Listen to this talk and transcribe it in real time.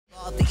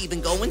To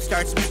even go and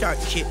start some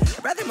starting shit.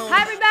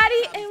 Hi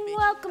everybody and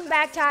welcome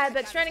back to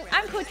Basixx Training.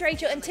 I'm Coach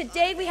Rachel and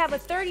today we have a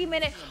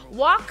 30-minute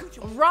walk,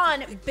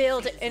 run,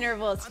 build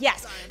intervals.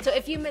 Yes, so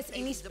if you miss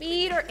any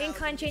speed or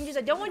incline changes,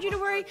 I don't want you to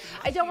worry.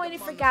 I don't want you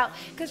to freak out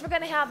because we're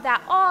going to have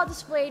that all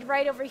displayed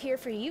right over here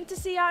for you to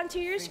see onto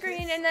your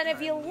screen. And then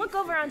if you look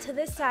over onto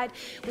this side,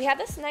 we have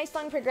this nice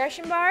long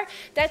progression bar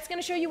that's going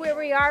to show you where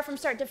we are from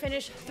start to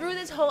finish through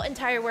this whole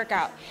entire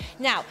workout.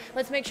 Now,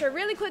 let's make sure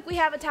really quick we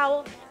have a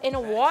towel and a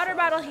water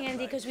bottle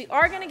handy because we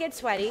are going to get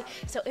sweaty.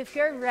 So if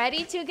you're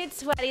ready to get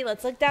sweaty,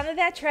 let's look down at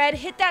that tread,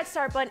 hit that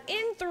start button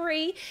in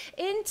 3,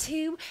 in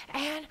 2,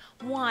 and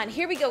 1.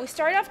 Here we go. We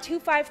start off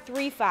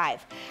 2-5-3-5.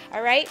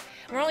 All right.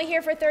 We're only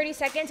here for 30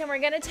 seconds and we're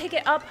going to take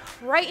it up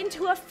right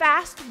into a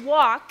fast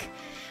walk.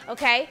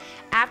 Okay,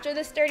 after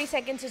this 30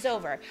 seconds is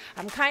over.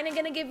 I'm kind of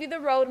going to give you the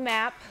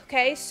roadmap,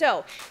 okay?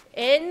 So,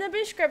 in the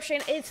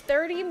description, it's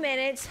 30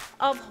 minutes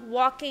of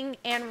walking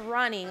and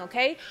running,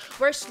 okay?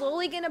 We're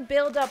slowly going to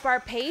build up our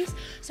pace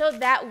so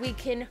that we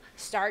can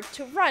start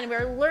to run.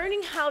 We're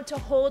learning how to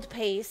hold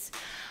pace,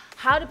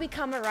 how to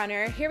become a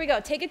runner. Here we go.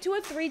 Take it to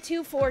a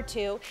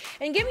 3-2-4-2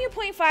 and give me a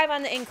 0.5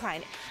 on the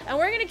incline. And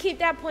we're going to keep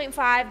that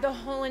 0.5 the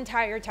whole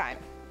entire time.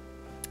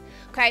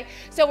 Okay,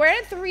 so we're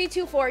at a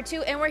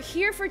 3-2-4-2 and we're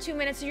here for 2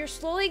 minutes, so you're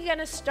slowly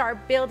gonna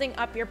start building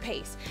up your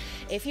pace.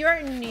 If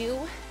you're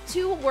new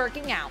to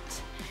working out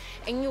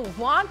and you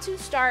want to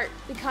start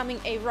becoming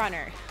a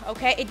runner,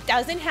 okay, it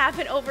doesn't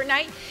happen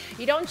overnight.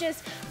 You don't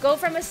just go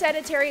from a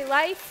sedentary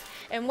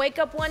life and wake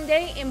up one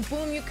day and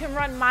boom, you can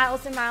run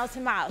miles and miles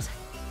and miles.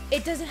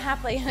 It doesn't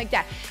happen like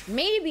that.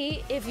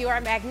 Maybe if you are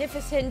a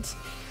magnificent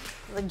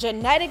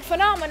genetic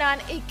phenomenon,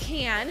 it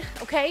can,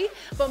 okay?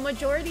 But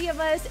majority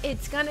of us,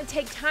 it's gonna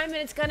take time and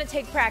it's gonna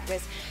take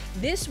practice.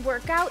 This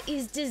workout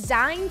is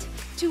designed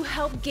to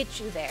help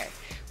get you there,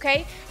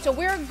 okay? So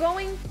we're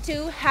going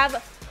to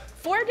have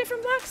 5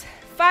 different blocks.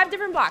 5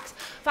 different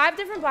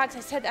blocks. I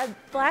said that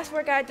last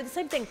workout, I did the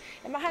same thing.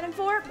 In my head I'm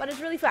 4, but it's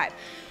really 5.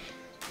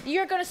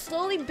 You're going to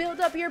slowly build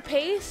up your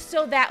pace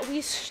so that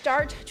we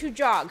start to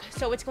jog.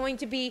 So it's going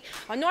to be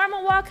a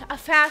normal walk, a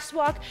fast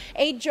walk,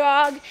 a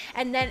jog,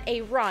 and then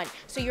a run.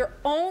 So you're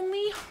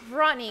only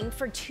running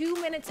for 2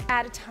 minutes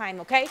at a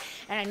time, okay?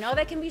 And I know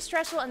that can be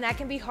stressful and that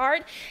can be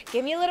hard.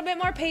 Give me a little bit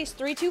more pace,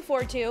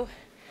 3-2-4-2,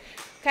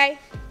 okay?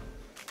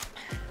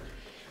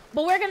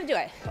 But we're going to do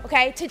it,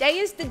 okay? Today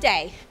is the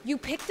day. You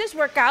picked this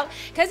workout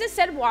because it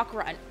said walk,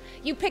 run.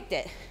 You picked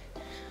it,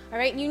 all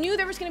right? You knew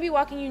there was going to be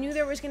walking. You knew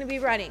there was going to be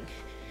running.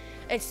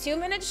 It's 2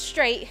 minutes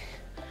straight.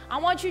 I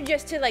want you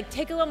just to like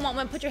take a little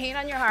moment, put your hand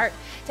on your heart,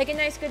 take a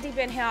nice good deep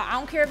inhale. I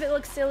don't care if it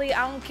looks silly.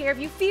 I don't care if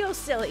you feel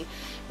silly,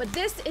 but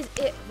this is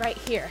it right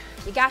here.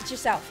 You got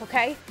yourself,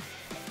 okay?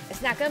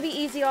 It's not gonna be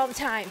easy all the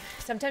time.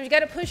 Sometimes you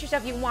gotta push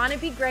yourself. You wanna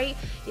be great,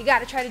 you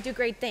gotta try to do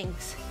great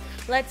things.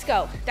 Let's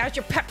go. That's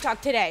your pep talk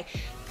today,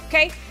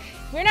 okay?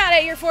 If you're not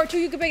at your 4-2,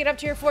 you can pick it up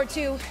to your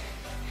 4-2.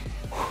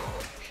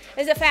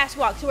 It's a fast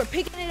walk, so we're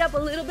picking it up a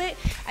little bit,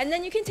 and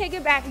then you can take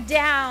it back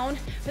down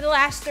for the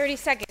last 30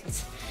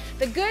 seconds.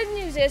 The good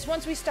news is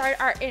once we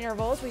start our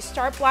intervals, we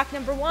start block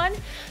number 1,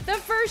 the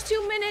first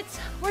 2 minutes,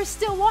 we're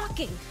still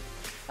walking,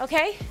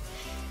 okay?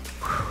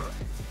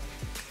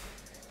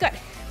 Good.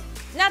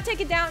 Now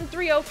take it down,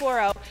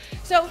 3-0-4-0.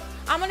 So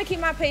I'm gonna keep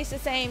my pace the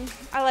same.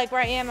 I like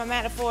where I am, I'm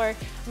at a 4. I'm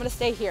gonna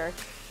stay here.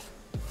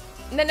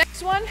 And the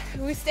next one,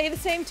 we stay the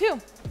same too.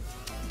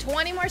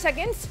 20 more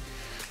seconds.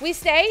 We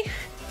stay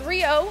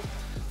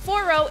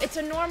 3-0-4-0. It's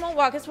a normal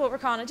walk. That's what we're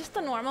calling it. Just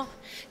the normal.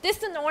 This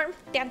is the norm.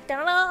 Da,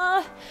 da,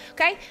 da.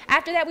 Okay.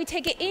 After that, we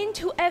take it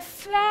into a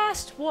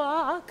fast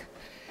walk.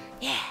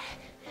 Yeah.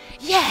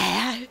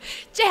 Yeah.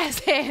 Jazz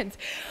hands.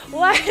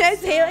 Why did I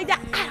say it like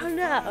that? I don't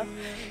know.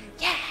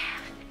 Yeah.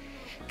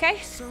 Okay.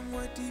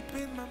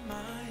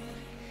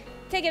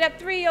 Take it up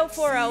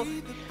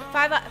 3-0-4-0.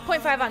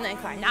 5.5 on the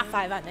incline. Not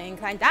 5 on the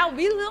incline. That would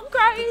be a little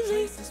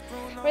crazy.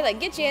 We're like,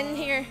 get you in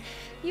here.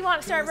 You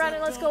want to start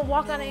running, let's go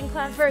walk on an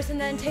incline first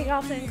and then take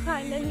off the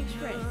incline, then you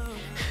sprint.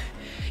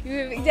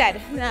 You're gonna be dead.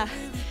 Nah.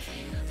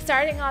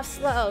 Starting off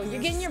slow.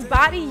 You're getting your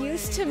body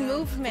used to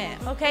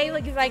movement, okay?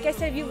 Like I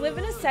said, if you live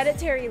in a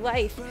sedentary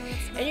life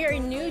and you're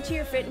new to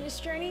your fitness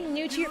journey,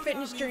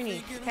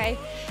 okay?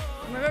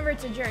 Remember,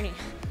 it's a journey.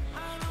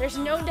 There's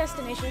no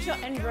destination, there's no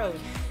end road.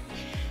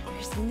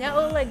 There's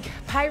no like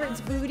pirate's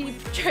booty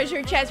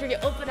treasure chest where you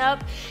open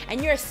up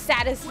and you're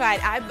satisfied.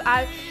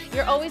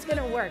 You're always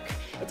gonna work.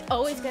 It's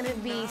always gonna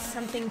be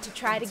something to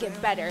try to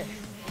get better.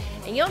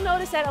 And you'll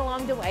notice that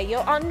along the way. You'll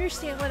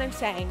understand what I'm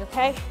saying,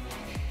 okay?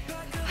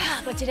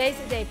 But today's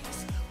the day.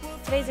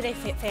 Today's the day,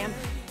 fam.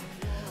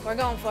 We're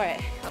going for it,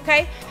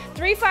 okay?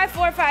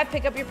 3-5-4-5,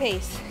 pick up your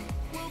pace.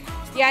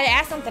 You gotta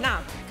add something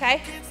on,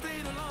 okay?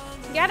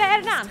 You gotta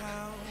add it on.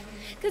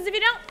 Because if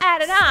you don't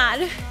add it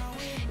on,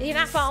 you're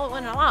not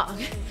following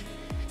along.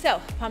 So,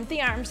 pump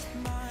the arms.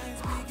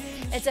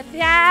 It's a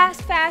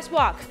fast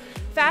walk.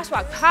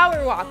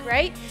 Power walk,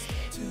 right?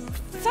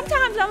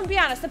 Sometimes, I'm gonna be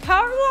honest, the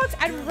power walks,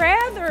 I'd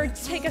rather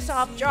take a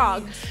soft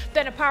jog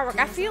than a power walk.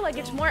 I feel like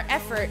it's more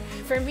effort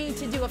for me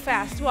to do a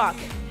fast walk.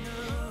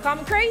 Call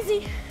me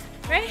crazy,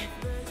 right?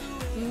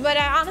 But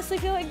I honestly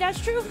feel like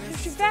that's true.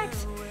 It's true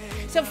facts.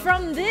 So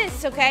from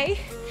this, okay,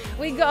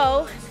 we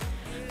go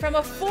from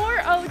a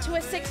 4.0 to a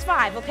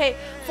 6.5, okay?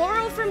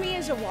 4.0 for me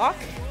is a walk,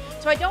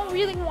 so I don't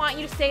really want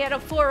you to stay at a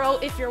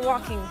 4.0 if you're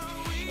walking.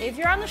 If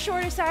you're on the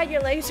shorter side,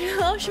 your legs are a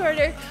little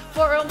shorter,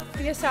 4.0 might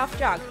be a soft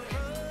jog.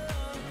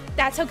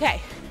 That's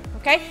okay,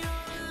 okay?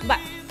 But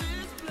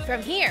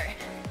from here,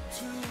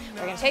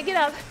 we're gonna take it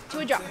up to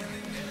a jog.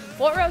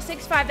 4.0,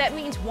 6.5, that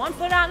means 1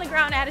 foot on the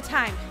ground at a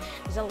time.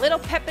 There's a little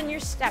pep in your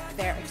step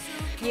there.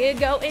 You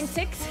go in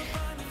 6,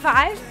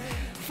 5,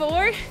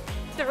 4,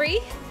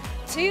 3,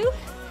 2,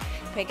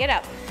 pick it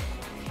up.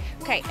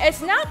 Okay,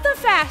 it's not the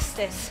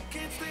fastest.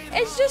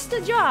 It's just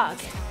a jog.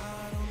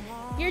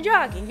 You're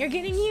jogging, you're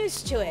getting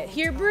used to it.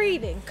 You're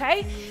breathing,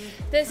 okay?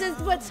 This is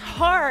what's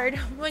hard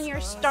when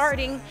you're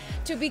starting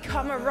to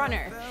become a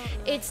runner.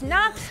 It's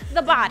not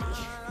the body,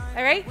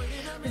 all right?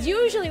 Because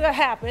usually what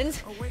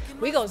happens,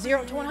 we go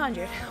 0 to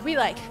 100. We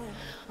like,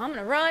 I'm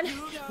gonna run.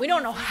 We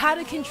don't know how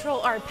to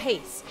control our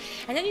pace.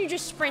 And then you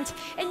just sprint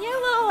and your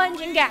little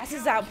engine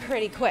gasses out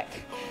pretty quick.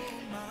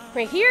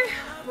 Right here,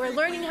 we're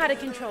learning how to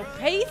control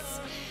pace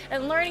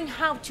and learning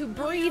how to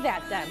breathe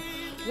at them.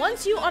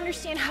 Once you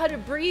understand how to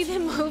breathe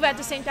and move at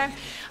the same time,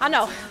 I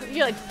know,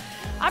 you're like,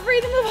 I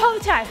breathe and move all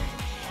the time.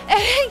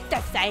 It ain't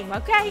the same,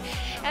 okay?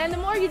 And the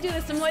more you do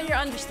this, the more you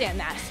understand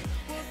that.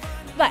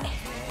 But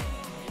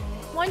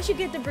once you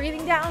get the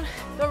breathing down,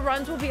 the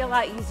runs will be a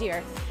lot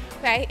easier,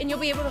 okay? And you'll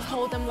be able to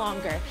hold them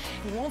longer.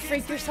 You won't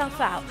freak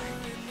yourself out.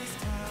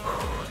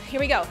 Here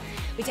we go.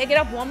 We take it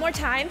up one more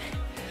time.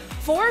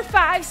 4,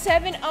 5,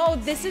 7, 0.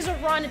 This is a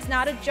run. It's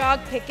not a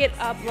jog. Pick it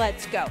up.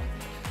 Let's go.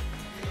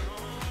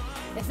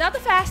 It's not the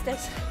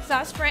fastest. It's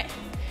not a sprint.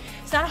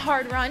 It's not a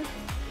hard run,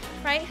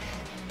 right?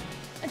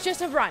 It's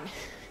just a run.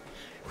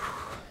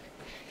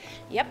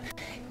 Yep,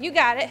 you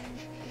got it.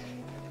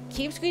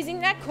 Keep squeezing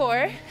that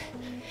core.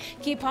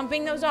 Keep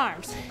pumping those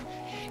arms.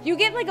 You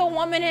get like a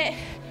 1 minute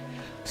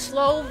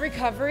slow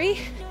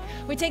recovery.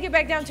 We take it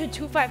back down to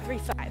 2, 5, 3,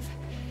 5.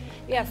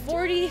 We have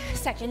 40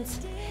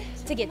 seconds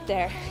to get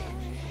there.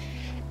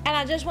 And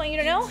I just want you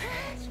to know,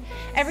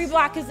 every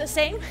block is the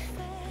same.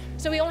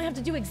 So we only have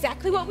to do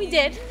exactly what we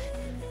did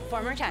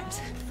 4 more times.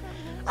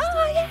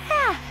 Oh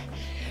yeah,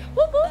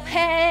 whoop whoop,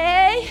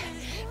 hey.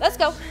 Let's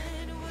go,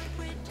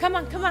 come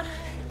on, come on.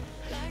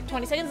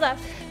 20 seconds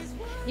left,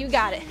 you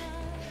got it.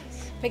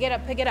 Pick it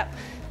up, pick it up.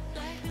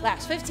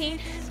 Last 15,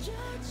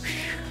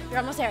 you're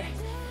almost there.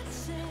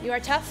 You are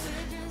tough,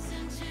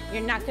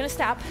 you're not gonna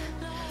stop.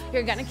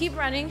 You're gonna keep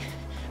running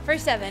for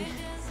 7,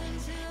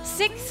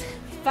 6,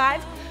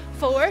 5,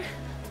 4,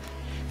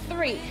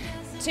 3,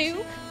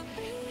 2,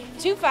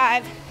 2,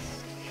 5,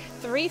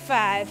 3,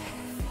 5,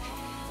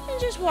 and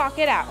just walk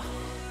it out.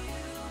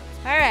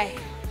 All right.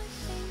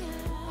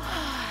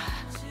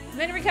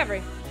 Minute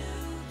recovery.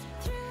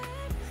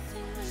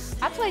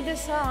 I played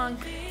this song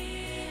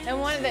in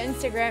one of the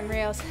Instagram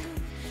reels.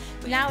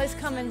 Now it's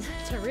coming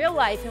to real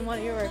life in one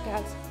of your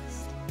workouts.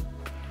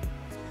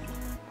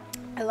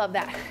 I love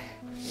that.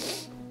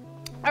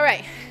 All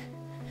right.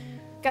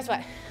 Guess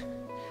what?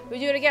 We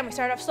do it again. We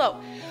start off slow.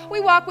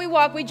 We walk, we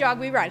jog,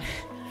 we run.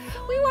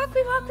 We walk,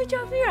 we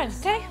jog, we run.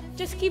 Okay?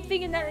 Just keep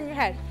thinking that in your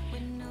head.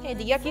 Okay,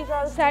 the yuckies are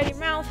on the side of your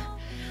mouth.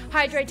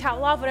 Hydrate,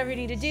 towel off, whatever you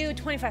need to do.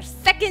 25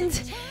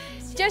 seconds.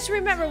 Just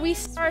remember, we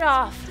start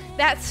off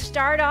that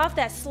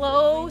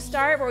slow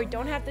start where we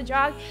don't have to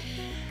jog.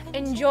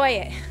 Enjoy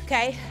it,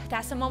 okay?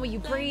 That's the moment you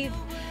breathe.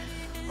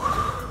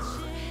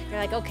 You're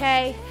like,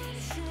 okay,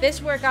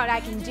 this workout I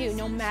can do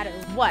no matter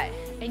what.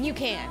 And you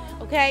can,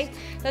 okay?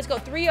 Let's go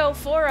 3-0,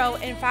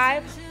 4-0, and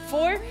 5,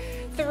 4,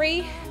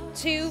 3,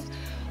 2,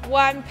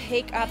 1.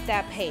 Pick up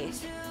that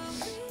pace.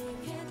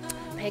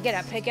 Pick it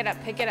up, pick it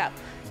up, pick it up.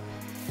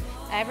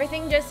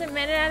 Everything just a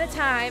minute at a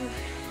time.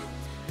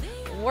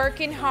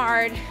 Working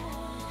hard,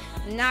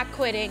 not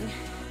quitting,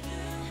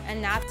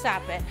 and not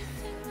stopping.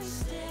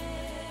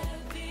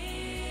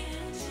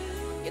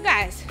 You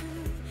guys,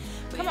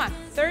 come on,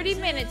 30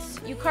 minutes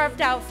you carved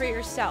out for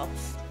yourself,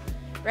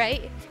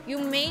 right? You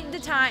made the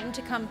time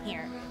to come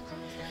here.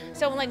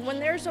 So like when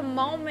there's a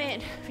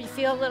moment you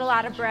feel a little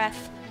out of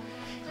breath,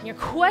 and you're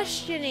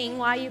questioning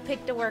why you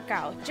picked a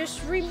workout,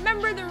 just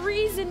remember the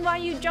reason why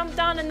you jumped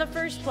on in the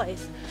first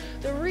place.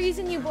 The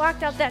reason you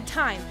blocked out that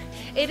time.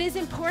 It is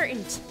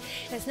important.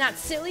 It's not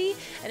silly,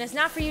 and it's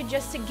not for you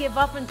just to give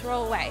up and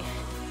throw away.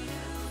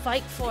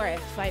 Fight for it.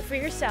 Fight for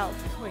yourself.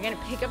 We're gonna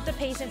pick up the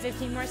pace in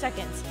 15 more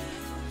seconds.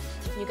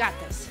 You got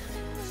this.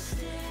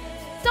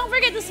 Don't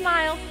forget to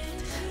smile.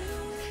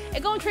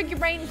 It gonna trick your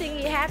brain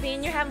thinking you're happy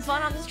and you're having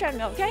fun on this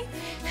treadmill, okay?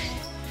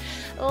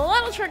 A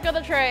little trick of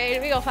the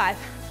trade. We go 5,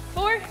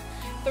 4,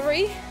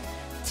 3,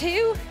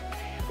 2,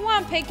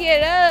 1. Pick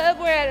it up.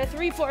 We're at a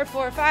 3, 4,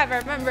 4, 5. I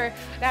remember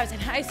when I was in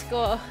high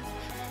school,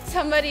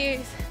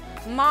 somebody's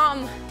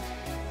mom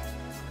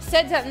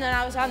said something that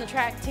I was on the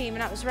track team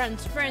and I was running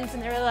sprints,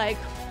 and they were like,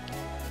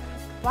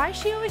 why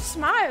does she always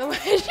smile when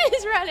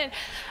she's running?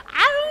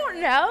 I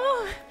don't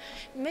know.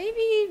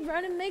 Maybe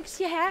running makes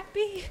you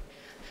happy.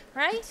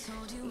 right?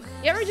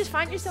 You ever just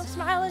find yourself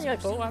smiling? You're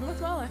like, oh, I'm a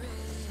smiler.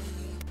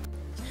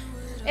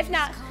 If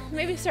not,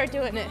 maybe start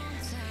doing it.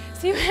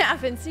 See what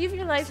happens. See if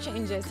your life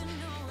changes.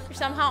 Or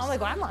somehow, I'm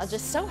like, well, I'm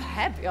just so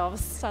happy all of a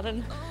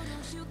sudden.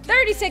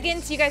 30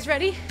 seconds. You guys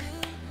ready?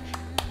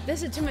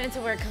 This is 2 minutes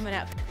of work coming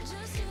up.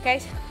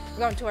 Okay, we're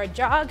going to our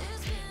jog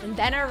and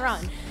then our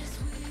run.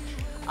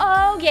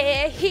 Oh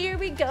yeah, here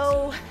we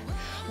go.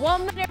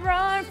 1 minute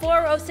run,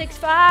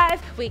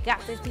 4065. We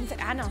got 15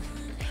 seconds. I know.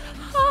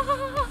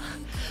 Ah,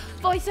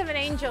 voice of an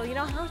angel. You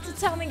don't have to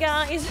tell me,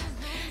 guys.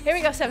 Here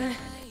we go. 7,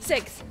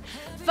 6,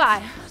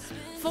 5,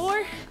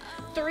 4,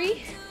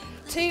 3,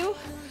 2,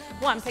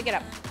 1. Pick it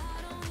up.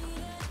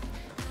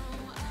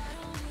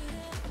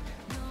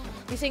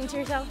 You sing to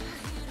yourself?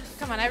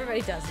 Come on,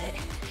 everybody does it.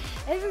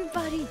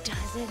 Everybody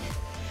does it.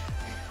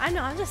 I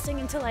know, I'm just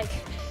singing to like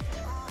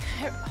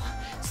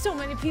so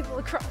many people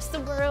across the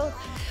world.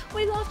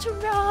 We love to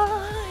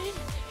run.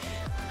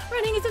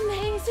 Running is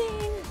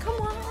amazing.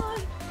 Come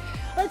on.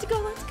 Let's go,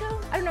 let's go.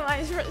 I don't know why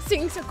I was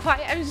singing so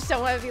quiet. I just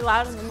don't want to be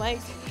loud on the mic.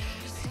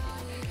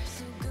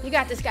 You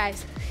got this,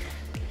 guys.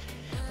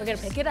 We're gonna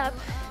pick it up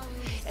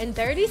in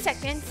 30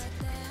 seconds.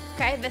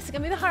 Okay, this is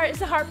gonna be the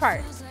hard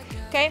part.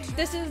 Okay,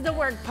 this is the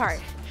work part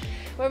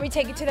where we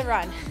take it to the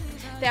run.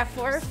 That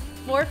 4,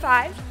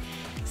 5,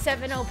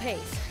 7, 0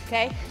 pace.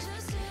 Okay,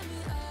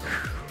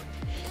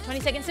 20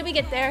 seconds till we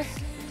get there.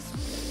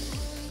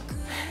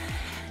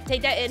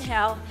 Take that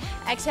inhale,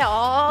 exhale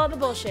all the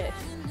bullshit.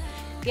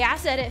 Yeah, I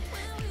said it.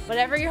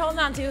 Whatever you're holding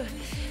on to,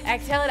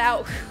 exhale it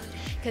out.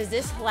 Because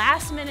this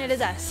last minute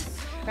is us,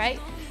 right?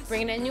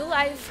 Bringing in new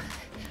life,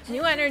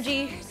 new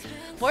energy.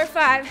 4,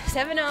 5,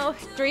 7, 0,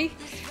 3,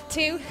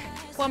 2,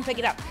 1. Pick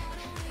it up.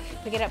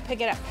 Pick it up,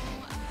 pick it up.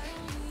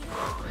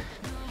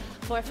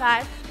 4,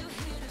 5,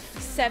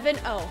 7,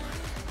 0.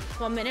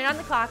 1 minute on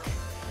the clock.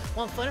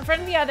 1 foot in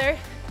front of the other.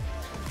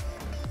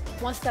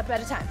 1 step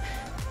at a time.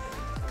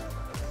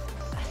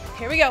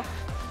 Here we go.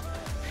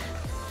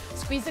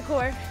 Squeeze the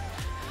core.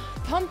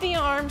 Pump the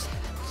arms.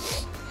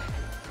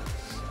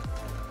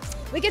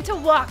 We get to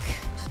walk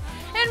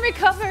and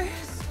recover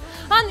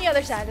on the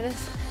other side of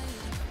this.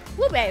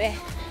 Woo, baby.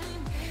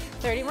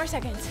 30 more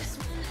seconds.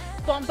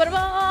 Bum, ba,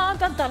 da,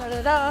 da, da,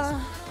 da,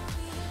 da.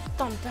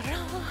 Dum, da, da,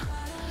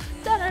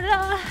 da, da,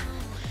 da.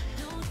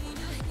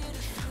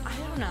 I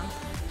don't know.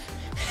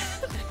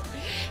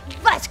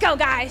 Let's go,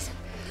 guys.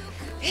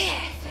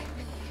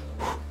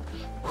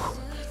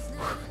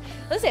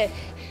 Listen,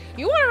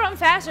 you want to run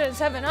faster than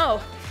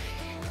 7-0.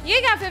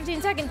 You got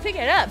 15 seconds. Pick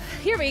it up.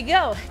 Here we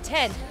go.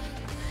 10,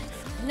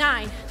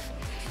 9,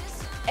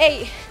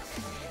 8,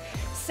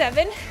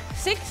 7,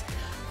 6,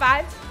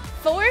 5,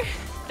 4,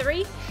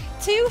 3,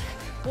 2,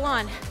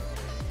 1.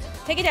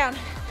 Take it down.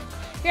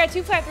 You're at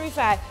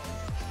 2535.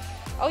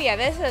 Oh yeah,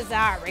 this is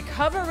our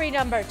recovery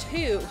number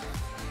 2.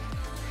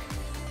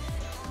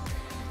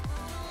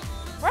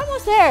 We're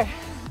almost there.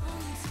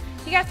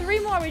 You got 3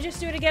 more. We just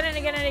do it again and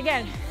again and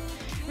again.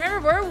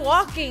 Remember, we're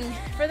walking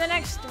for the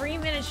next 3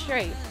 minutes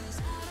straight.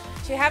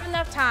 So you have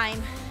enough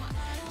time.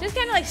 Just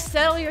kind of like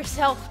settle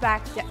yourself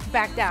back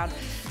down.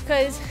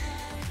 Because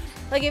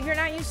like if you're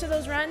not used to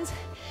those runs,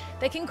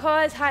 they can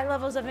cause high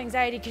levels of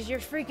anxiety because you're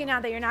freaking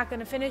out that you're not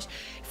going to finish,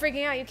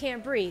 freaking out you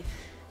can't breathe.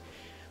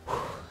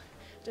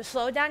 Just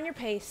slow down your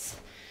pace.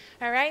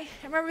 All right?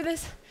 Remember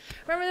this?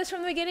 Remember this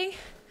from the beginning?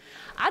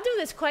 I do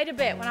this quite a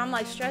bit when I'm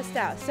like stressed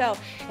out. So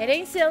it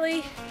ain't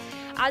silly.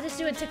 I'll just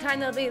do it to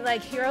kind of be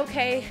like, you're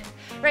okay,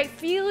 right?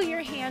 Feel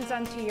your hands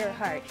onto your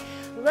heart.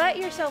 Let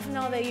yourself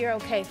know that you're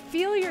okay.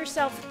 Feel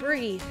yourself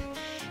breathe.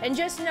 And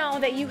just know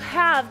that you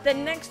have the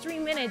next 3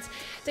 minutes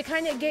to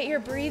kind of get your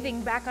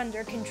breathing back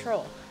under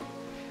control.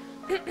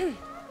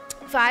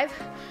 5,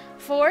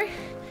 4,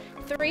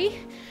 3,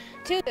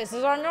 2. This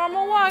is our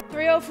normal walk.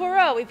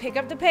 3040. We pick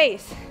up the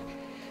pace.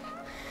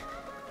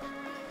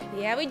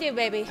 Yeah, we do,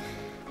 baby.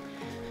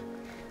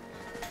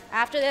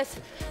 After this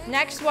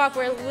next walk,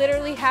 we're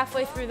literally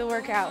halfway through the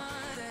workout.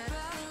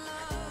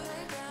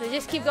 So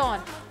just keep going.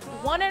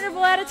 1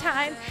 interval at a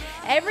time.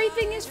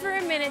 Everything is for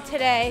a minute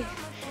today.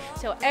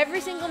 So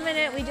every single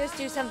minute, we just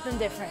do something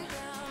different.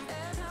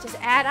 Just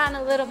add on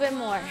a little bit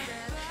more.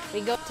 We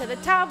go to the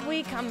top,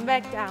 we come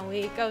back down.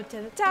 We go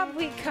to the top,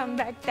 we come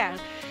back down.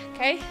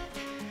 Okay?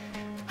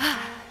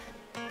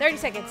 30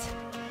 seconds.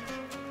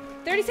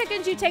 30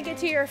 seconds, you take it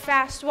to your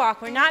fast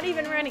walk. We're not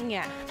even running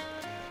yet.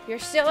 You're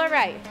still all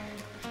right.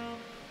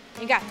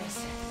 You got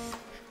this.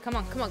 Come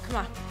on, come on, come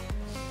on.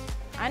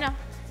 I know.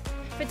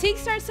 Fatigue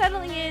starts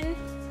settling in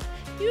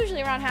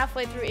usually around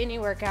halfway through any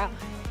workout.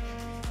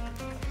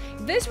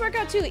 This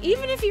workout too,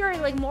 even if you're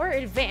like more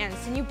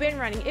advanced and you've been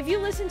running, if you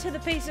listen to the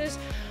paces,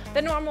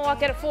 the normal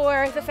walk at a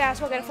 4, the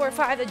fast walk at a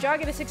 4.5, the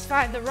jog at a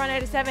 6.5, the run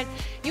at a 7,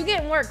 you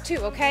getting work too,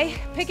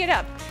 okay? Pick it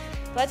up.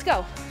 Let's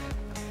go.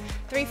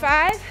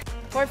 3.5,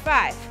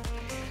 4.5.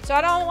 So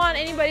I don't want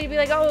anybody to be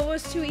like, oh, it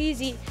was too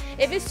easy.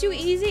 If it's too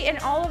easy and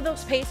all of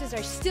those paces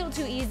are still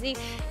too easy,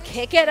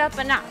 kick it up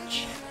a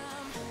notch.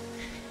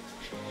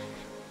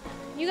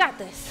 You got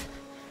this.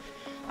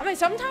 I mean,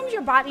 sometimes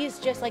your body is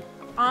just like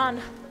on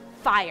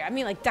fire. I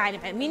mean like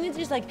dynamite. I mean it's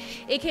just like,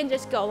 it can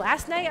just go.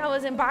 Last night I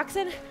was in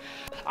boxing.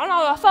 I don't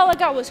know, I felt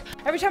like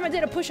every time I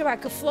did a push-up, I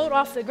could float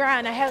off the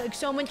ground. I had like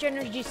so much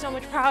energy, so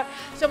much power.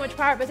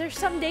 But there's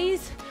some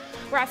days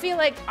where I feel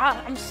like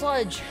I'm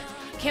sludge.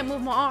 Can't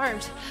move my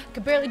arms.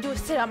 Could barely do a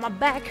sit-up. My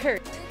back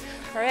hurts.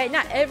 All right,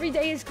 not every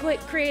day is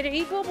created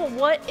equal, but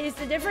what is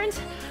the difference?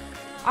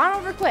 I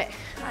don't ever quit.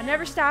 I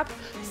never stop.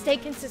 Stay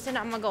consistent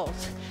on my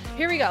goals.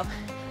 Here we go.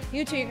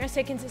 You too, you're gonna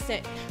stay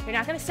consistent. You're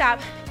not gonna stop.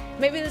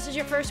 Maybe this is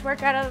your first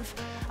workout of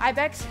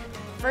IBEX,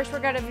 first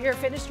workout of your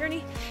fitness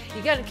journey.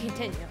 You gotta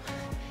continue.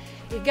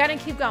 You gotta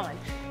keep going.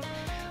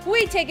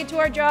 We take it to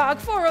our jog,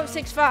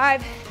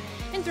 4065,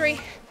 in 3,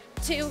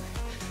 2,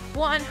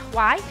 1.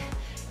 Why?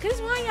 Because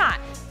why not?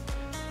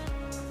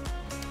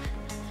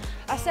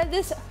 I said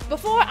this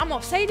before, I'm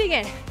gonna say it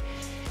again.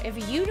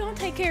 If you don't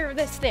take care of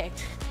this thing,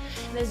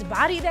 this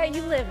body that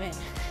you live in,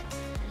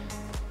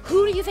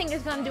 who do you think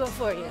is gonna do it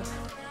for you?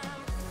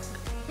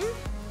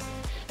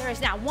 There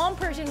is not one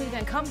person who's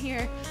gonna come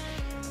here,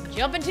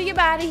 jump into your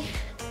body,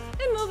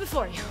 and move it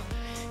for you.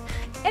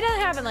 It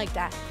doesn't happen like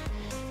that.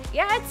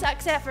 Yeah, it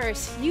sucks at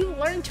first. You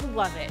learn to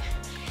love it.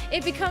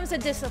 It becomes a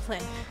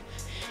discipline.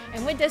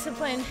 And with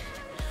discipline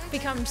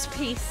becomes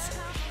peace,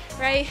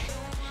 right?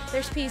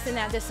 There's peace in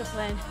that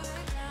discipline.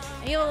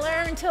 And you'll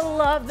learn to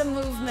love the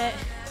movement.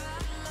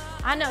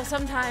 I know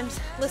sometimes,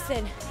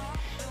 listen,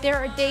 there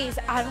are days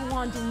I don't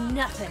want to do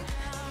nothing.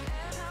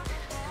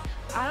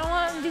 I don't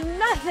want to do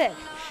nothing.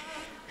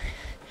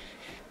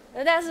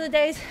 But that's the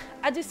days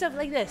I do stuff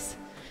like this,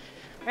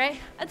 right?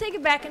 I take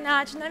it back a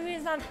notch, and that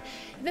means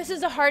this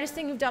is the hardest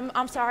thing you've done.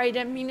 I'm sorry, I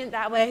didn't mean it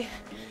that way.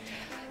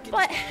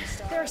 But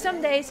there are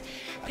some days,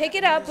 pick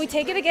it up, we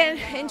take it again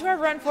into our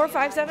run,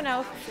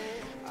 4570.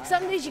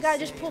 Some days you gotta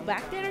just pull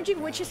back the energy,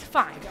 which is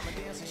fine.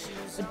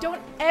 But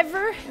don't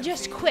ever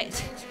just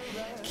quit.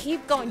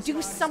 Keep going,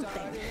 do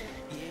something.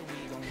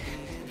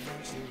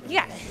 You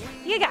got it,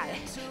 you got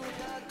it.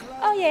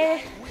 Oh yeah.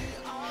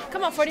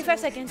 Come on, 45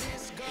 seconds.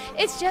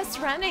 It's just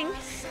running.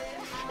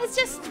 It's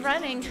just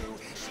running.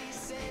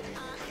 It's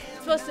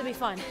supposed to be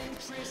fun.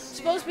 It's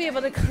supposed to be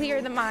able to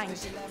clear the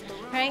mind,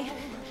 right?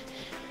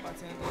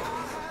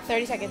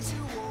 30 seconds.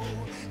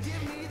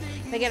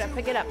 Pick it up,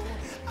 pick it up.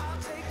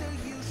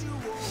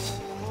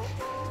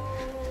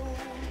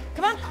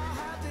 Come on.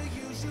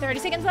 30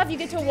 seconds left. You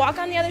get to walk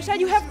on the other side.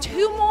 You have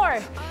two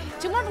more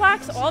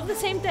blocks, all of the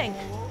same thing.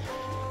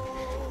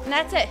 And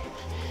that's it.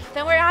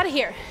 Then we're out of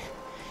here.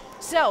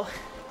 So,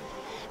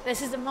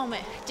 this is the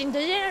moment.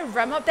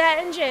 Rev up that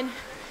engine,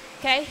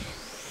 okay?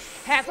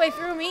 Halfway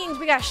through means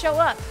we gotta show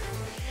up.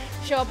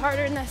 Show up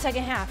harder in the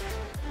second half.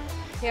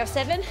 We have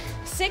 7,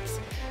 6,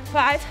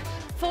 5,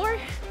 4,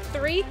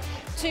 3,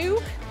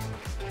 2,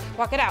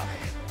 walk it out.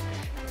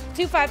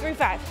 2, 5, 3,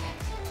 5.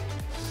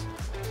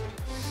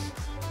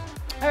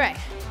 All right,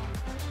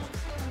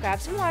 grab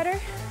some water.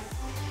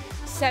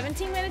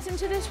 17 minutes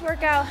into this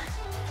workout,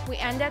 we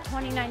end at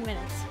 29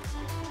 minutes.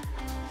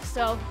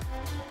 So,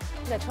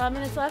 we got 12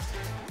 minutes left.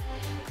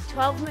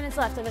 12 minutes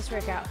left of this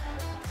workout.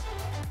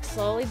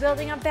 Slowly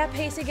building up that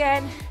pace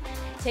again,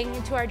 taking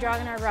it to our jog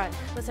and our run.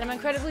 Listen, I'm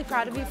incredibly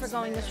proud of you for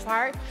going this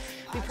far.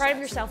 Be proud of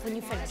yourself when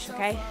you finish,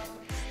 okay?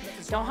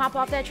 Don't hop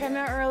off that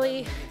treadmill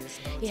early.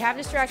 You have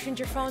distractions,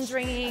 your phone's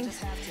ringing,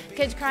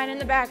 kids crying in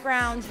the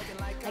background.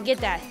 I get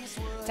that.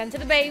 Tend to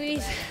the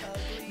babies,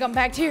 come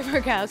back to your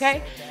workout,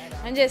 okay?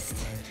 And just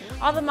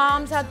all the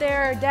moms out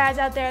there, or dads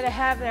out there that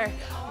have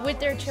with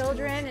their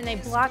children and they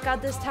block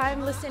out this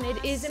time, listen,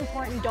 it is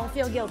important. Don't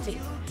feel guilty,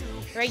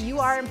 right? You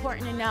are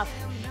important enough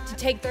to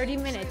take 30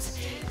 minutes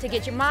to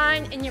get your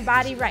mind and your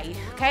body right,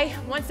 okay?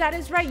 Once that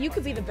is right, you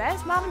could be the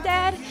best mom and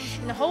dad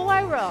in the whole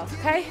wide world,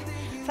 okay?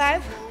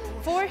 5,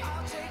 4,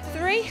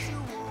 3,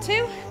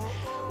 2,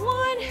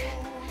 1.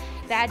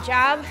 That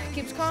job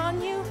keeps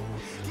calling you.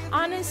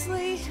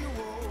 Honestly,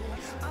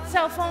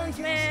 cell phones,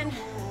 man.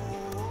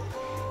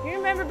 You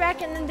remember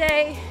back in the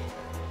day,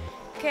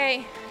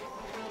 okay,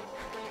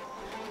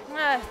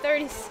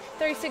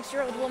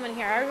 36-year-old woman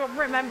here. I don't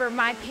remember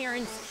my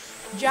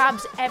parents'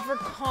 jobs ever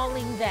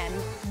calling them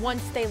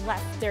once they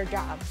left their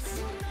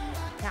jobs.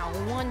 Now,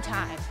 one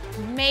time,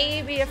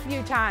 maybe a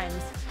few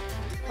times,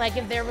 like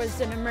if there was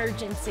an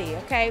emergency,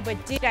 okay?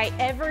 But did I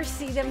ever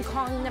see them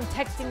calling them,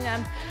 texting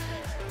them?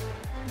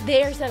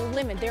 There's a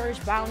limit, there's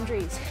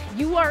boundaries.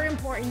 You are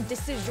important,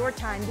 this is your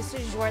time, this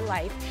is your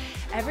life.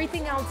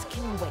 Everything else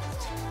can wait.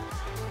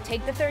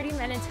 Take the 30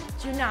 minutes,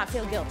 do not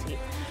feel guilty.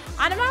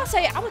 And I'll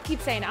say, I will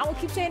keep saying it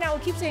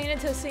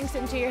until it sinks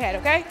into your head,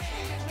 okay?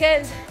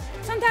 Because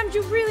sometimes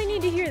you really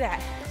need to hear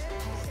that.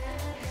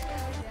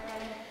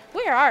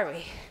 Where are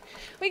we?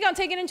 We gonna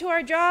take it into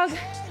our jog?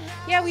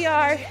 Yeah, we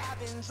are.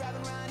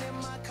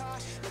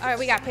 All right,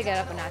 we gotta pick it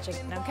up a notch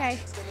again, okay?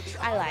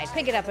 I lied,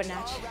 pick it up a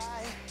notch.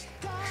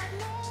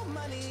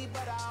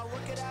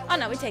 Oh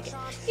no, we take it.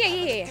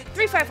 Yeah.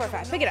 3, 5, 4,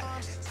 5, pick it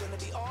up.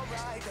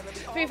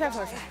 3, 5,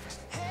 4, 5.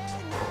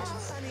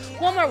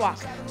 One more walk.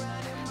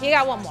 You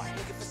got one more.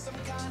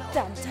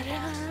 Dun, dun,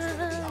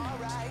 dun.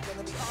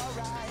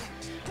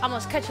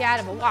 Almost cut you out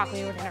of a walk.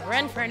 We were gonna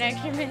run for an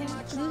extra minute.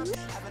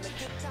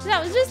 So I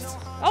was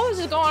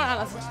just going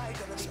on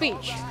a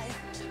speech,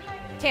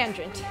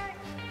 tangent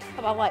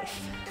about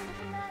life.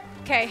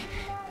 Okay.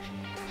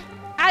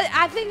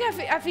 I think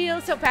I feel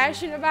so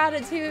passionate about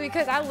it too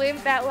because I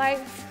lived that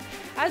life.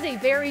 I was a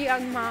very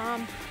young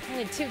mom. I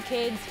had 2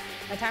 kids.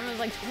 By the time I was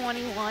like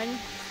 21.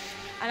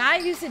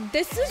 And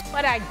this is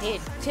what I did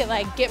to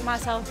like get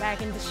myself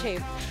back into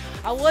shape.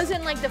 I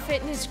wasn't like the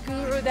fitness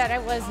guru that I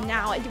was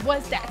now. It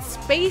was that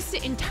space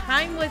and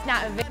time was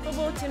not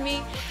available to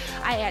me.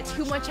 I had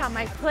too much on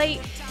my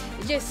plate.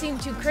 It just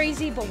seemed too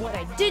crazy. But what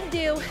I did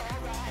do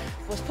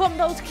was put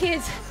those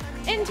kids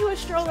into a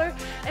stroller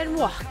and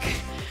walk.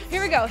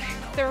 Here we go.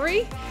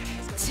 3,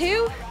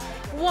 2,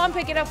 1.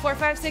 Pick it up. 4,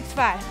 5, 6,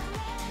 5.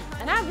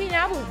 And I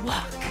would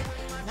walk.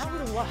 And I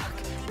would walk.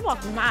 I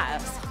walked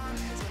miles.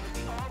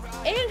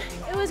 And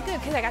it was good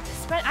because I got to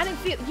spend, I didn't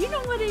feel, you know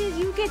what it is,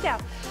 you get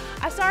that.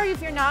 I'm sorry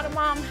if you're not a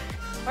mom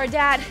or a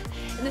dad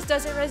and this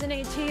doesn't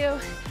resonate to you.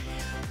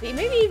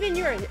 Maybe even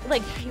you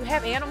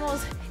have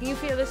animals and you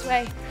feel this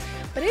way.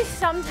 But it's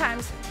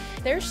sometimes,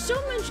 there's so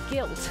much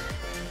guilt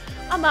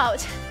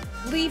about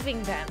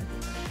leaving them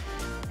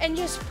and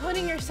just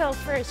putting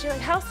yourself first. You're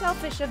like, how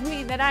selfish of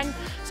me that I'm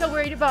so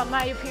worried about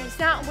my appearance.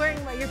 Not worrying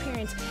about your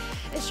appearance.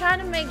 It's trying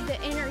to make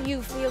the inner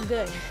you feel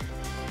good.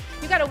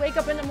 You gotta wake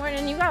up in the morning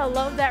and you gotta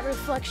love that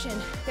reflection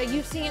that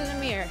you see in the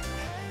mirror.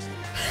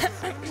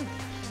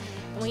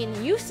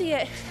 When you see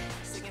it,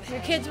 your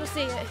kids will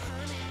see it.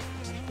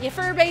 Your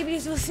fur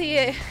babies will see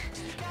it.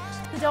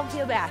 Don't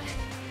feel bad.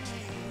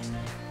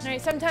 All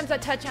right, sometimes I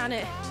touch on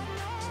it.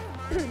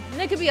 And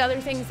there could be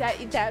other things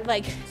that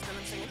like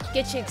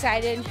get you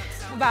excited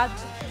about,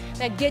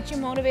 that get you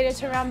motivated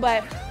to run.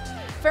 But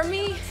for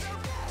me,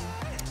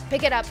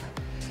 pick it up.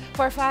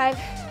 4, 5,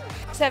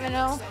 7,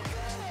 0.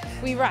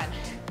 We run.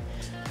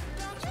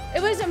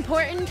 It was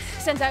important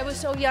since I was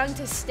so young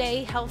to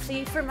stay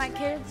healthy for my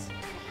kids,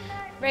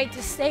 right?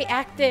 To stay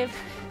active,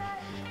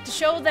 to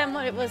show them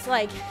what it was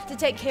like to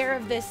take care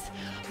of this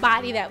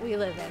body that we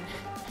live in.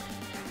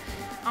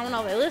 I don't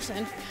know if they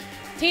listen.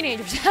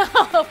 Teenagers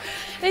now.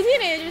 The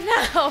teenagers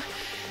now.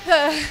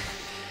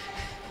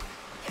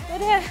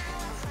 But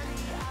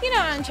you know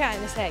what I'm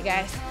trying to say,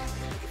 guys.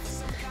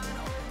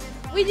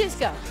 We just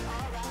go.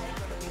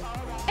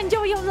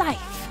 Enjoy your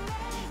life.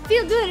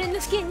 Feel good in the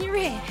skin you're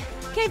in.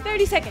 Okay,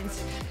 30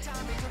 seconds.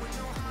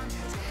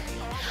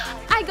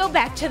 I go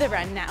back to the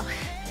run now.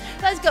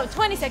 Let's go,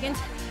 20 seconds.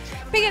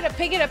 Pick it up,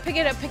 pick it up, pick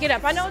it up, pick it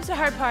up. I know it's the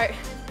hard part.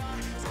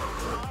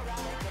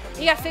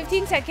 You got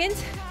 15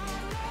 seconds.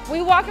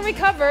 We walk and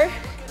recover.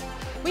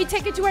 We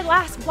take it to our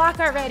last block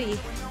already.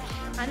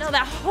 I know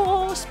that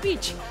whole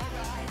speech.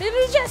 It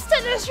was just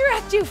to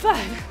distract you. 5,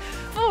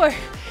 4,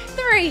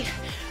 3,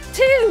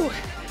 2,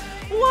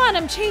 1.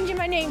 I'm changing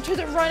my name to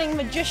the running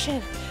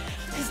magician.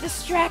 Because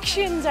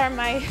distractions are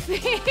my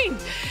thing.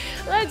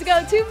 Let's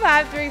go. 2,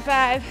 5, 3,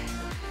 5.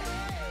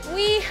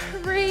 We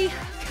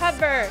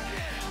recover.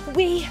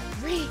 We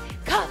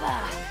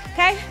recover.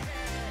 Okay?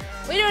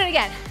 We do it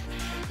again.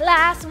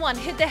 Last one.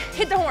 Hit the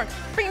horn.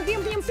 Pew, pew,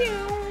 pew,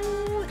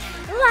 pew.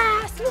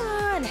 Last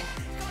one.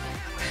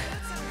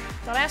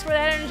 Don't ask where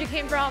that energy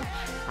came from.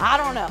 I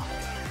don't know.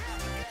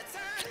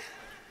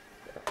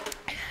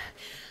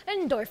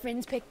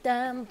 Endorphins pick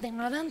them.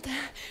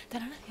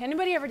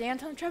 Anybody ever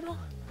dance on the treadmill?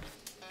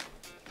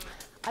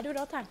 I do it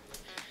all the time.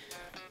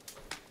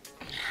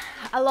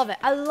 I love it.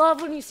 I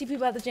love when you see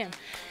people at the gym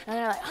and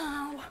they're like,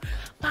 oh,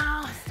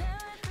 wow.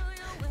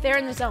 They're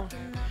in the zone.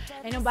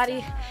 Ain't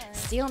nobody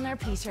stealing their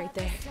piece right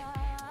there.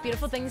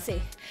 Beautiful thing to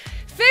see.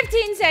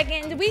 15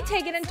 seconds. We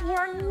take it into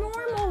our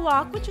normal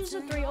walk, which is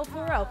a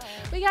 3-0-4-0.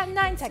 We got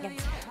 9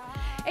 seconds.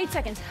 8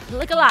 seconds.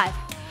 Look alive.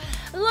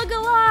 Look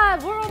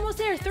alive. We're almost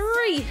there.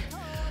 3,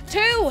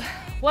 2,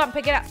 1.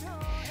 Pick it up.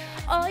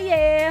 Oh,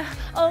 yeah.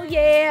 Oh,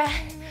 yeah.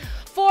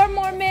 4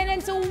 more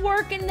minutes of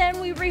work and then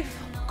we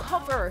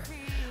recover.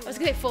 I was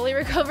gonna say fully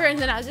recover and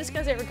then I was just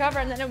gonna say recover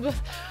and then it was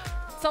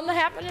something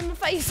happened in my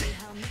face.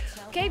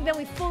 Okay, then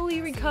we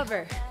fully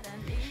recover.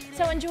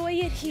 So enjoy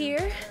it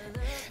here.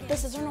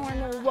 This is a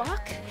normal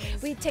walk.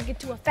 We take it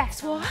to a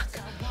fast walk.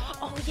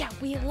 Oh yeah,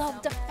 we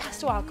love the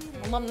fast walk.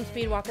 I love them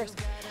speed walkers.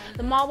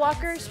 The mall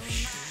walkers.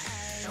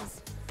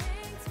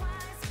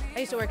 I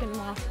used to work in the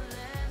mall.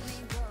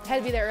 I had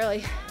to be there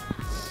early.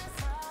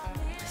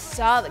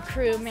 Saw the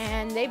crew,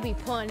 man. They be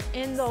putting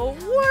in the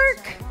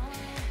work.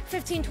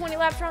 15, 20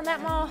 laps around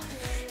that mall.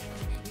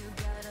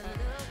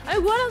 I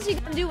mean, what else are you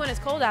gonna do when it's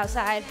cold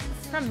outside?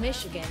 I'm from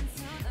Michigan.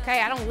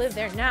 Okay, I don't live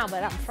there now,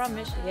 but I'm from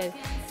Michigan.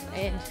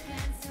 And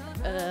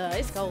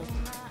it's cold.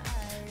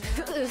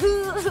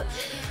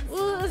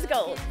 It's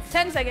cold.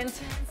 10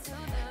 seconds.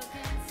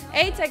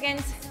 8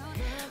 seconds.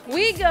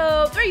 We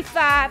go 3,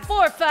 5,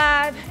 4,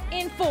 5,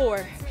 in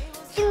 4,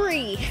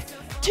 3,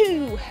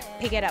 2.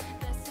 Pick it up.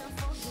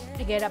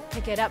 Pick it up,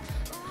 pick it up.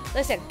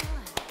 Listen,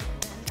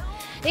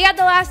 you got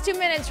the last 2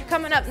 minutes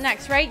coming up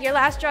next, right? Your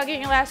last jog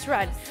and your last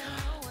run.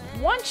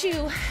 Want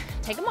you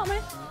take a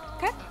moment,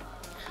 okay?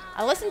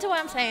 I listen to what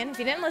I'm saying. If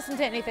you didn't listen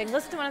to anything,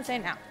 listen to what I'm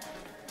saying now.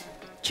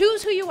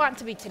 Choose who you want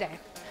to be today.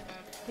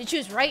 You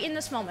choose right in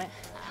this moment,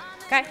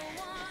 okay?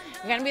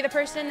 You're gonna be the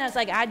person that's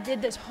like, I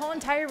did this whole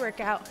entire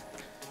workout.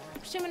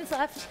 There's 2 minutes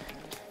left.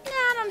 Nah,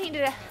 I don't need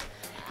to.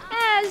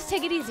 Just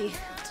take it easy.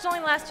 It's only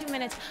the last 2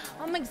 minutes.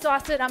 I'm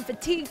exhausted, I'm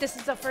fatigued. This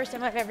is the first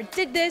time I've ever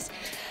did this.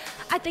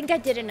 I think I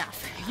did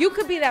enough. You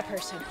could be that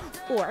person.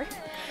 Or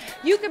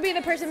you could be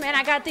the person, man,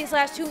 I got these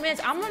last 2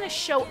 minutes. I'm gonna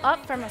show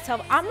up for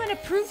myself. I'm gonna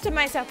prove to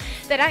myself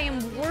that I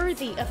am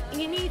worthy of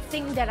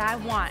anything that I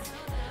want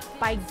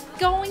by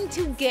going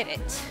to get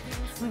it,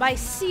 by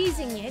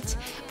seizing it,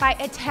 by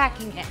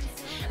attacking it.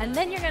 And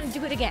then you're gonna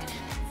do it again.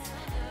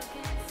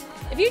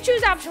 If you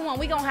choose option 1,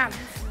 we gonna have,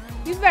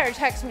 you better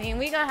text me and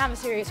we gonna have a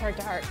serious heart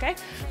to heart, okay?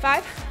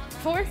 5,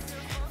 4,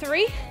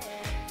 3,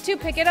 2,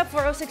 pick it up,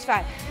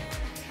 4065.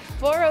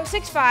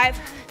 4065,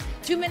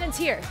 2 minutes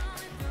here.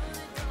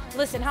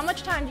 Listen, how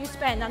much time do you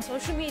spend on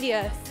social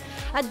media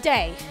a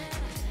day,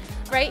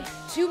 right?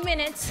 2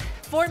 minutes,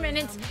 4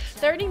 minutes,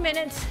 30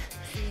 minutes,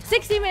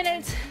 60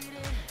 minutes,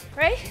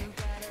 right?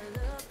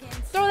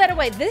 Throw that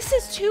away. This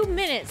is 2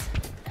 minutes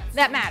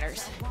that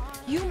matters.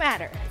 You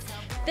matter.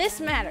 This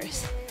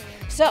matters.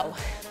 So,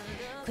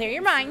 clear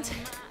your mind.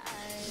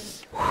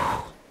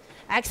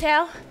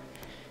 Exhale.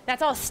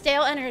 That's all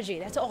stale energy.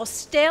 That's all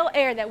stale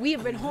air that we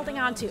have been holding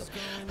on to.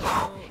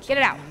 Get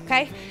it out,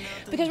 okay?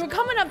 Because we're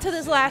coming up to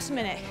this last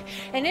minute,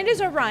 and it is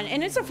a run,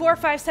 and it's a 4,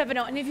 5, 7,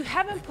 0. And if you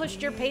haven't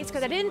pushed your pace,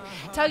 because I didn't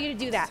tell you to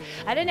do that,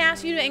 I didn't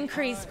ask you to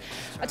increase.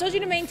 I told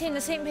you to maintain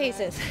the same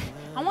paces.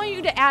 I want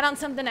you to add on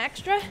something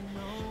extra.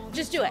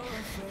 Just do it.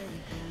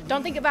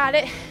 Don't think about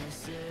it,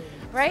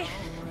 right?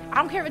 I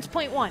don't care if it's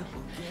 0.1.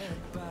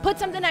 Put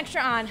something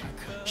extra on.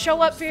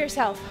 Show up for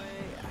yourself.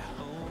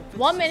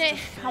 1 minute,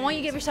 I want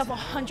you to give yourself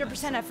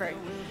 100% effort.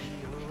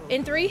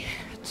 In 3,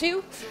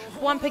 2,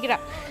 1, pick it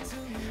up.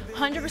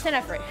 100%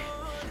 effort.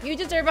 You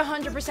deserve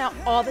 100%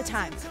 all the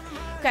time,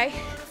 okay?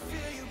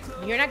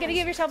 You're not gonna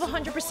give yourself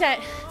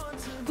 100%,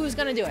 who's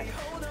gonna do it?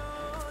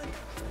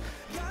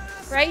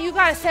 Right, you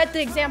gotta set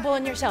the example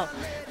in yourself.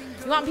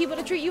 You want people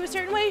to treat you a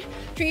certain way?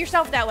 Treat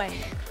yourself that way.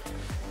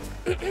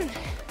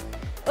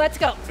 Let's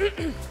go.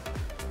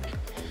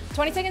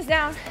 20 seconds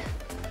down.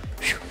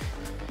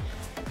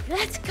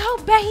 Let's go,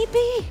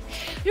 baby.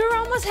 You're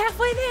almost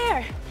halfway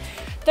there.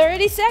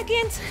 30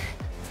 seconds.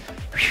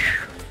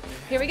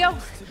 Here we go.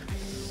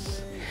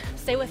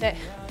 Stay with it.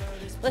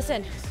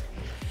 Listen,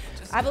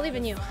 I believe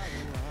in you.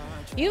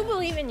 You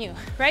believe in you,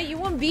 right? You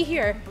wouldn't be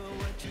here.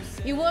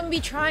 You wouldn't be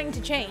trying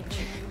to change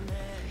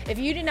if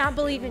you did not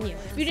believe in you,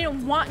 if you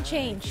didn't want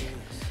change,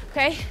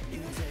 okay?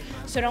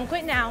 So don't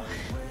quit now.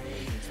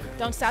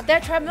 Don't stop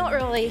that treadmill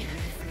early.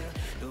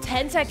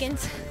 10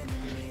 seconds.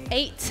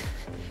 8,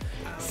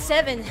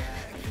 7,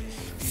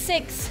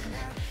 6,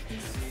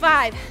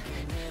 5,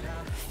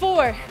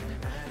 4,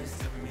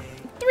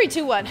 3,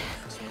 2, 1.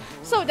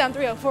 Slow it down,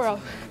 3, 0, 4,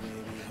 0.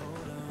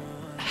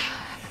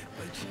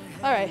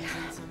 All right.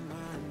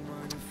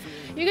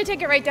 You can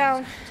take it right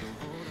down.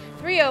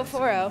 3, 0, 4,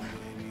 0.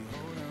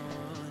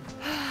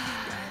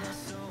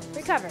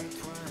 Recover.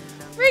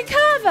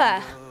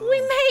 Recover! We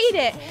made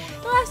it!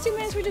 The last 2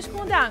 minutes, we're just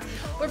cooling down.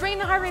 We're bringing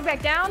the heart rate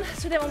back down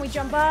so that when we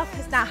jump up,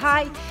 it's not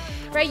high,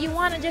 right? You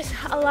want to just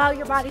allow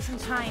your body some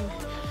time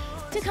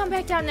to come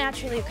back down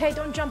naturally, okay?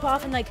 Don't jump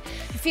off and like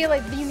feel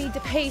like you need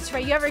the pace,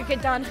 right? You ever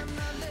get done,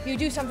 you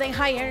do something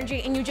high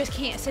energy and you just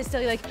can't sit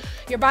still. Like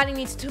your body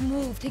needs to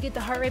move to get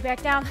the heart rate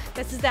back down.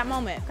 This is that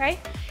moment, okay?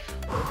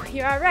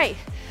 You're all right.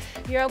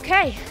 You're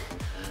okay.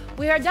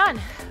 We are done,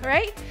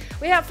 right?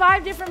 We have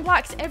 5 different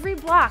blocks. Every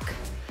block,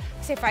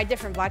 I say 5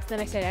 different blocks,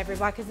 then I said every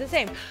block is the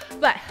same.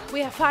 But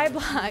we have 5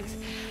 blocks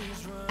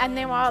and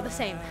they were all the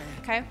same,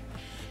 okay?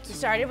 We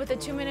started with a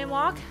 2-minute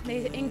walk,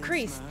 they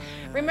increased.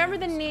 Remember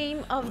the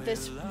name of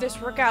this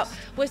workout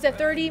was the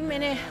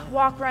 30-minute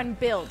walk, run,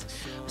 build.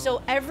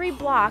 So every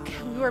block,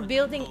 we were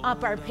building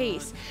up our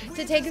pace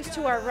to take us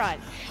to our run.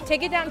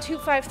 Take it down 2,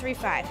 5, 3,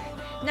 5.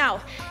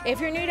 Now, if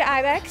you're new to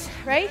Ibex,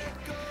 right?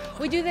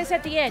 We do this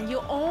at the end.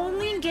 You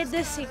only get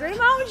this secret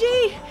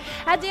emoji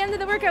at the end of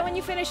the workout when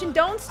you finish, and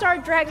don't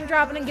start drag and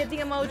dropping and get the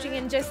emoji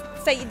and just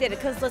say you did it.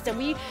 Because listen,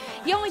 you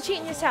only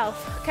cheating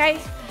yourself, okay?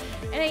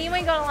 And you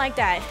ain't gonna like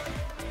that.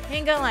 You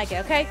ain't gonna like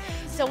it, okay?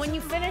 So when you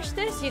finish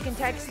this, you can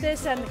text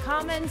this in the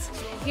comments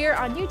here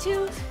on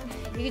YouTube.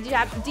 You can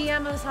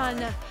DM us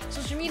on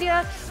social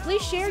media.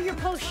 Please share your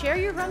posts, share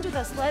your runs with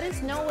us. Let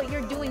us know what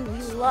you're doing.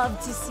 We love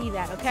to see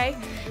that, okay?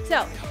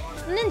 So,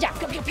 ninja,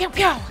 pew, pew, pew,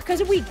 pew,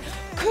 because we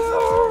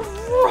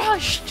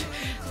crushed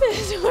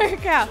this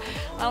workout.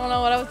 I don't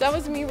know what that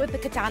was me with the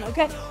katana,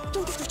 okay?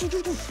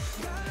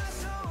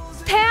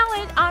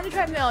 Talent on the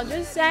treadmill,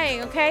 just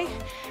saying, okay?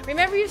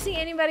 Remember, you see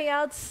anybody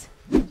else,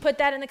 put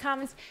that in the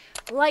comments.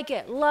 Like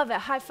it, love it,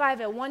 high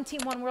five it. One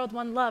team, one world,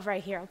 one love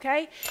right here,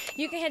 okay?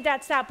 You can hit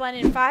that stop button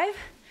in 5,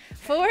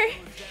 4,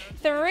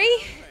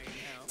 3,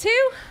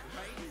 2,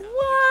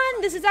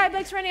 1. This is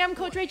Ibex Running. I'm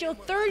Coach Rachel.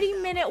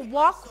 30-minute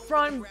walk,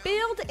 run,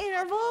 build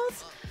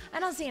intervals,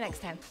 and I'll see you next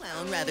time.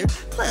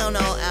 Clown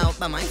all out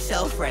by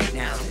myself right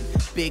now.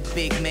 Big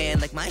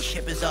man, like my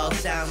ship is all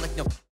sound like no.